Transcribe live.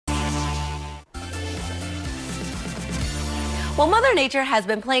Well, Mother Nature has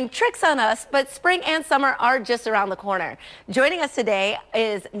been playing tricks on us, but spring and summer are just around the corner. Joining us today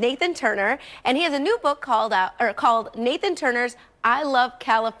is Nathan Turner, and he has a new book called Nathan Turner's I Love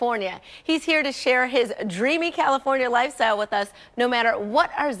California. He's here to share his dreamy California lifestyle with us, no matter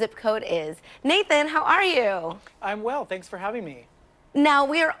what our zip code is. Nathan, how are you? I'm well. Thanks for having me. Now,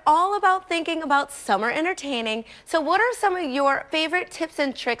 we are all about thinking about summer entertaining. So what are some of your favorite tips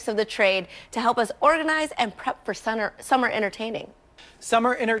and tricks of the trade to help us organize and prep for summer entertaining?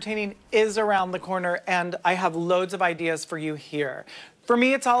 Summer entertaining is around the corner, and I have loads of ideas for you here. For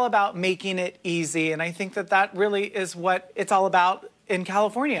me, it's all about making it easy, and I think that that really is what it's all about in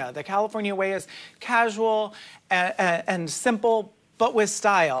California. The California way is casual and simple, but with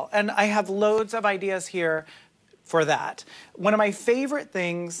style. And I have loads of ideas here for that. One of my favorite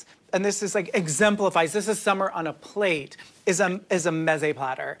things, and this is like exemplifies, this is summer on a plate, is a meze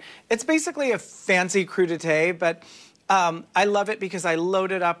platter. It's basically a fancy crudité, but I love it because I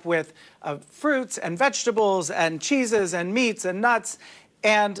load it up with fruits and vegetables and cheeses and meats and nuts,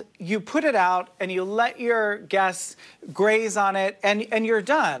 and you put it out and you let your guests graze on it, and you're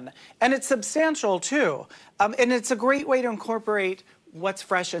done. And it's substantial too. And it's a great way to incorporate what's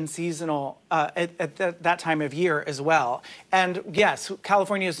fresh and seasonal at that time of year as well. And yes,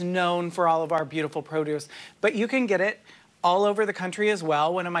 California is known for all of our beautiful produce, but you can get it all over the country as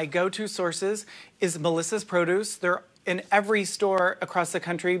well. One of my go-to sources is Melissa's Produce. They're in every store across the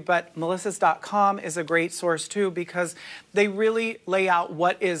country, but melissas.com is a great source too, because they really lay out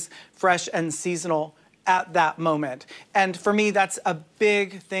what is fresh and seasonal at that moment. And for me, that's a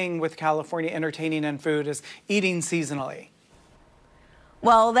big thing with California entertaining and food, is eating seasonally.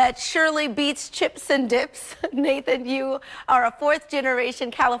 Well, that surely beats chips and dips. Nathan, you are a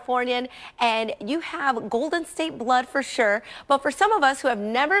fourth-generation Californian, and you have Golden State blood for sure. But for some of us who have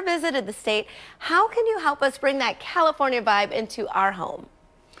never visited the state, how can you help us bring that California vibe into our home?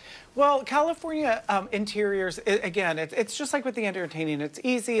 Well, California interiors, again, it's just like with the entertaining. It's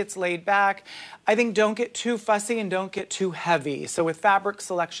easy, it's laid back. I think don't get too fussy and don't get too heavy. So with fabric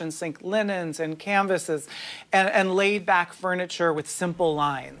selections, think linens and canvases and laid back furniture with simple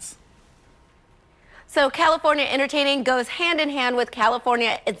lines. So California entertaining goes hand in hand with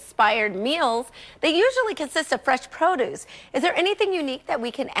California-inspired meals. They usually consist of fresh produce. Is there anything unique that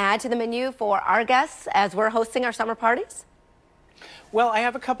we can add to the menu for our guests as we're hosting our summer parties? Well, I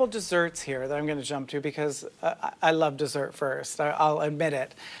have a couple desserts here that I'm going to jump to because I love dessert first. I'll admit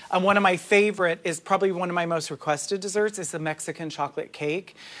it. One of my favorite is probably one of my most requested desserts is the Mexican chocolate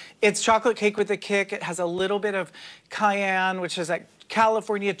cake. It's chocolate cake with a kick. It has a little bit of cayenne, which is like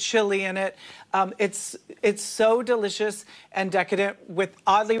California chili in it. It's so delicious and decadent,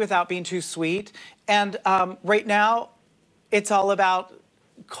 oddly without being too sweet. And right now, it's all about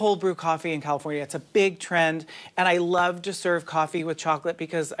cold brew coffee in California. It's a big trend, and I love to serve coffee with chocolate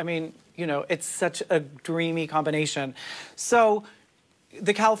because, I mean, you know, it's such a dreamy combination. So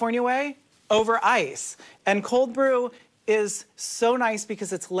the California way over ice. And cold brew is so nice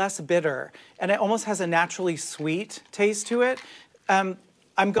because it's less bitter, and it almost has a naturally sweet taste to it. I'm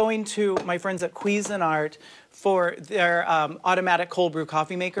going to my friends at Cuisinart for their automatic cold brew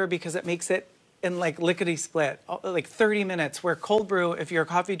coffee maker because it makes it in like lickety-split, like 30 minutes, where cold brew, if you're a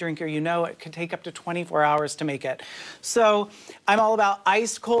coffee drinker, you know it could take up to 24 hours to make it. So I'm all about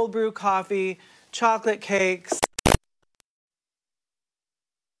iced cold brew coffee, chocolate cakes,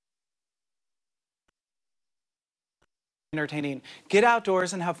 entertaining. Get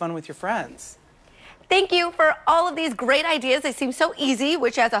outdoors and have fun with your friends. Thank you for all of these great ideas. They seem so easy,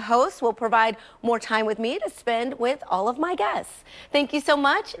 which as a host will provide more time with me to spend with all of my guests. Thank you so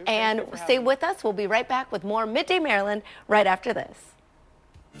much, and stay with us. We'll be right back with more Midday Maryland right after this.